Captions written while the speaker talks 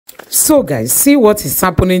So guys, see what is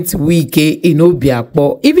happening to Wike in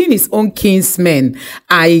Obiakpor. Even his own kinsmen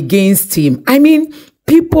are against him. I mean,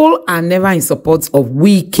 people are never in support of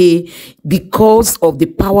Wike because of the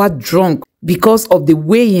power drunk, because of the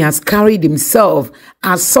way he has carried himself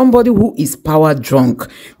as somebody who is power drunk.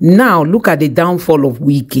 Now, look at the downfall of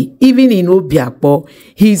Wike. Even in Obiakpor,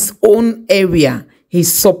 his own area,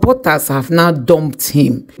 his supporters have now dumped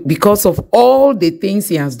him because of all the things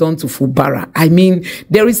he has done to Fubara. I mean,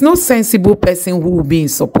 there is no sensible person who will be in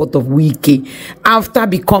support of Wike after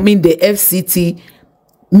becoming the FCT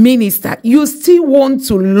minister. You still want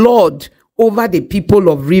to lord over the people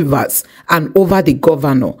of Rivers and over the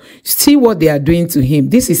governor. See what they are doing to him.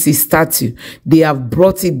 This is his statue. They have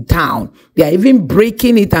brought it down. They are even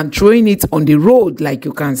breaking it and throwing it on the road, like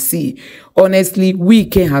you can see. Honestly,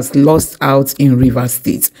 Wike has lost out in Rivers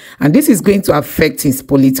State. And this is going to affect his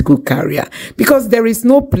political career because there is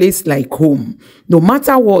no place like home. No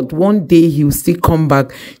matter what, one day he will still come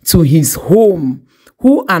back to his home.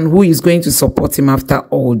 Who is going to support him after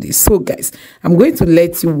all this? So guys, I'm going to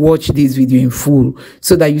let you watch this video in full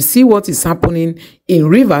so that you see what is happening in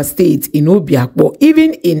Rivers State, in Obiakpor,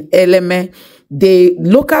 even in Eleme. The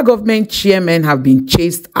local government chairmen have been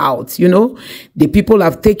chased out. You know, the people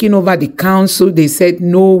have taken over the council. They said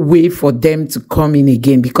no way for them to come in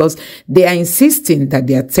again because they are insisting that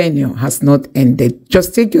their tenure has not ended.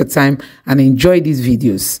 Just take your time and enjoy these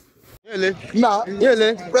videos. Nah,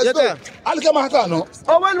 President. I'll come back no.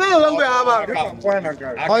 Oh, when we long way ama.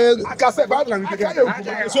 I can say bad lang.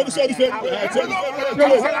 So.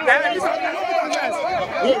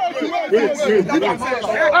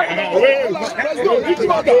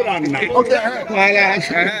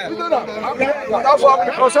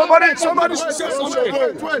 Somebody say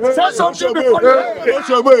something before.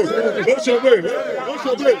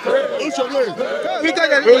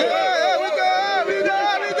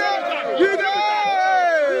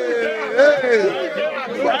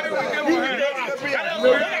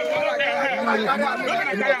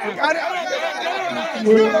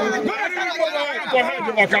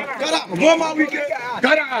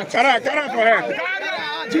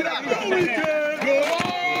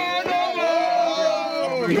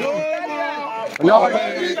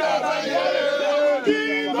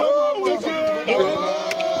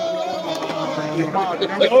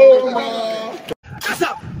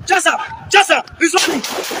 Just up. He's running.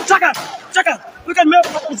 Check out. Look at me.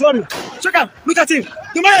 He's running. Check out. Look at him.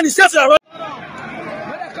 The man is just right.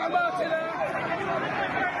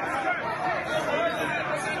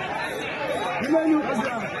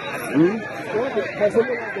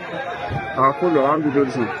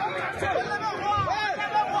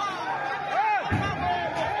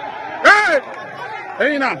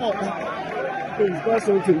 Hey, now.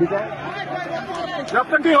 They are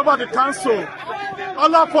taking over the council.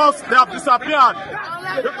 All of us, they have disappeared.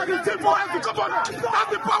 They're taking things for us to come on. That's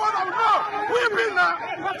the power that we know. Where you be now?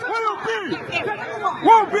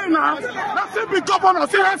 Where you be now? Let's see the governor,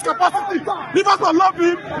 see his capacity. Leave us to love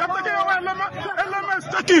him. They're taking over elements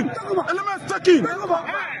taking.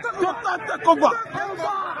 Take over.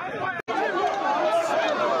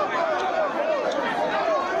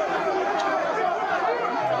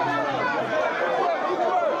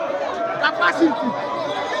 Capacity.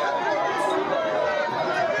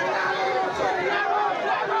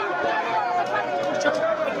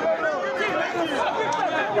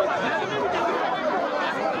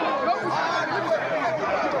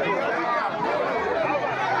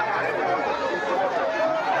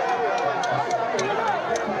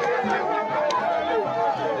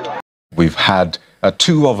 We've had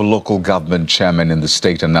two of the local government chairmen in the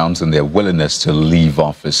state announcing their willingness to leave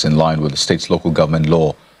office in line with the state's local government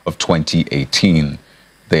law of 2018.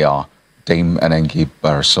 They are Dame Anengi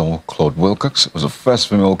Barisol Claude Wilcox, who was the first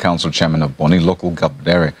female council chairman of Bonny local government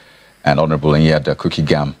area, and Honorable Nyada Cookie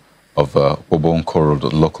Gam of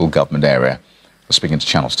Obiakpor local government area. Speaking to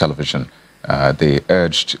Channels Television, they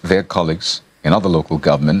urged their colleagues in other local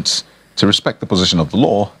governments to respect the position of the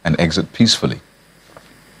law and exit peacefully.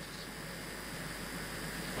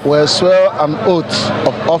 We swear an oath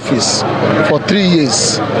of office for 3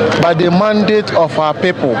 years by the mandate of our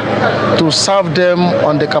people to serve them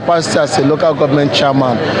on the capacity as a local government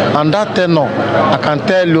chairman. And that tenure, I can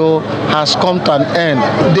tell you, has come to an end.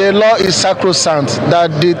 The law is sacrosanct that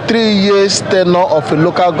the 3 years tenure of a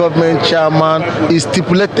local government chairman is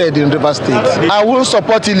stipulated in Rivers State. I won't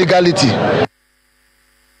support illegality.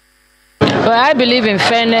 Well, I believe in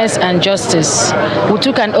fairness and justice. We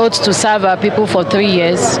took an oath to serve our people for 3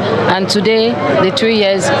 years, and today the 3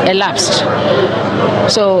 years elapsed.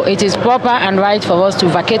 So it is proper and right for us to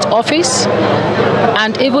vacate office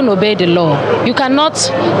and even obey the law. You cannot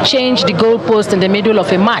change the goalpost in the middle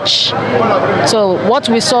of a match. So what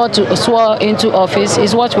we swore into office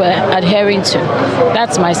is what we're adhering to.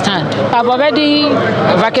 That's my stand. I've already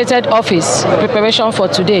vacated office, preparation for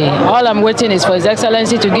today. All I'm waiting is for His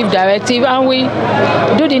Excellency to give directive, and we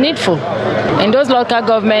do the needful. In those local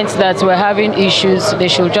governments that were having issues, they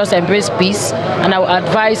should just embrace peace, and I will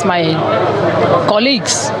advise my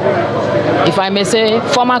colleagues, if I may say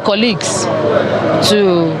former colleagues,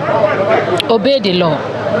 to obey the law.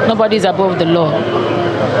 Nobody is above the law.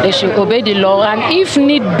 They should obey the law, and if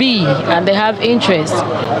need be, and they have interest,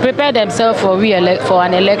 prepare themselves for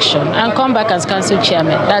an election and come back as council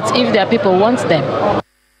chairman. That's if their people want them.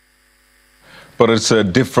 But it's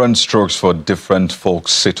different strokes for different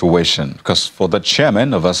folks' situation. Because for the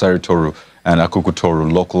chairman of Asari Toru and Akuku Toru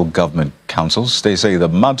local government councils, they say the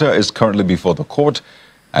matter is currently before the court,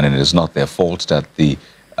 and it is not their fault that the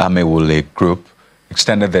Amewole group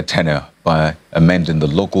extended their tenure by amending the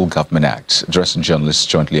Local Government Act. Addressing journalists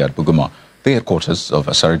jointly at Buguma, the headquarters of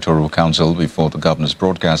Asari Toru Council, before the governor's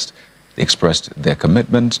broadcast, they expressed their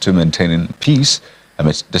commitment to maintaining peace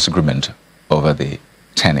amidst disagreement over the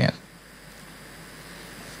tenure.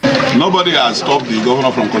 Nobody has stopped the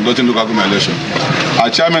governor from conducting local government election. Our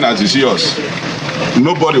chairman, as you see us,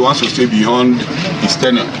 nobody wants to stay beyond his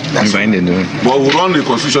tenure. But we run a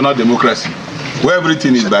constitutional democracy where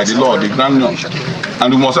everything is by the law, the grand norm.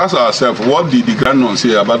 And we must ask ourselves, what did the grand norm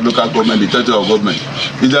say about local government, the territory of government?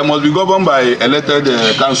 Is that must be governed by elected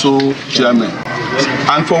council chairman.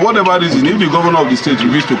 And for whatever reason, if the governor of the state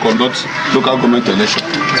wishes to conduct local government election,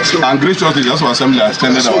 and graciously the House of Assembly has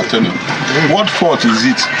extended our tenure, what fault is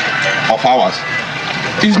it of ours?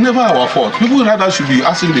 It's never our fault. People rather should be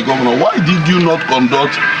asking the governor, why did you not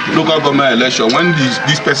conduct local government election when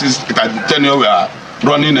these persons at the tenure were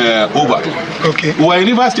running over? Okay. We were in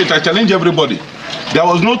River State. I challenge everybody. There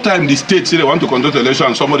was no time the state said they want to conduct election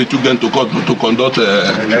and somebody took them to court to conduct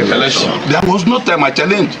election. There was no time. I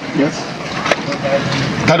challenge. Yes.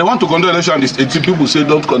 That they want to conduct election and the people say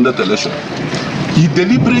don't conduct election. He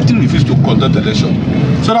deliberately refused to conduct election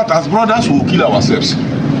so that as brothers we will kill ourselves.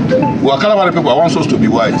 We are Calabari people. I want us to be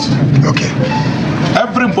wise. Okay.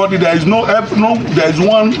 Everybody, there is no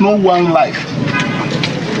one life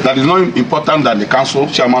that is not important than the council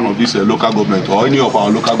chairman of this local government or any of our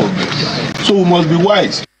local governments. So we must be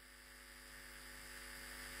wise.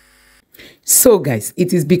 So guys,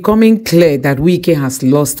 it is becoming clear that Wike has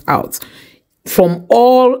lost out. From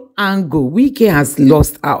all angles, Wike has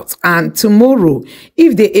lost out. And tomorrow,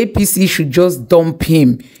 if the APC should just dump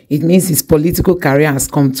him, it means his political career has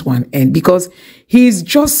come to an end, because he's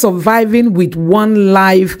just surviving with one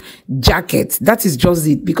life jacket. That is just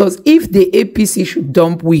it. Because if the APC should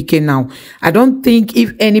dump Wike now, I don't think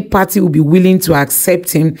if any party will be willing to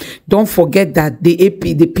accept him. Don't forget that the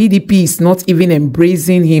PDP is not even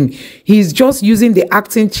embracing him. He's just using the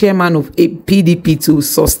acting chairman of PDP to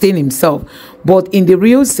sustain himself. But in the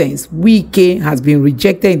real sense, Wike has been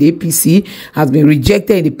rejected in the APC, has been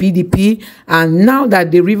rejected in the PDP, and now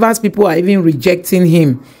that the Rivers people are even rejecting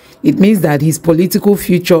him, it means that his political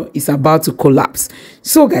future is about to collapse.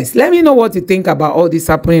 So guys, let me know what you think about all this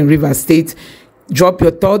happening in Rivers State. Drop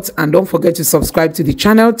your thoughts and don't forget to subscribe to the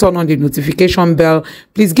channel, turn on the notification bell.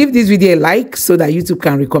 Please give this video a like so that YouTube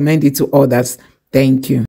can recommend it to others. Thank you.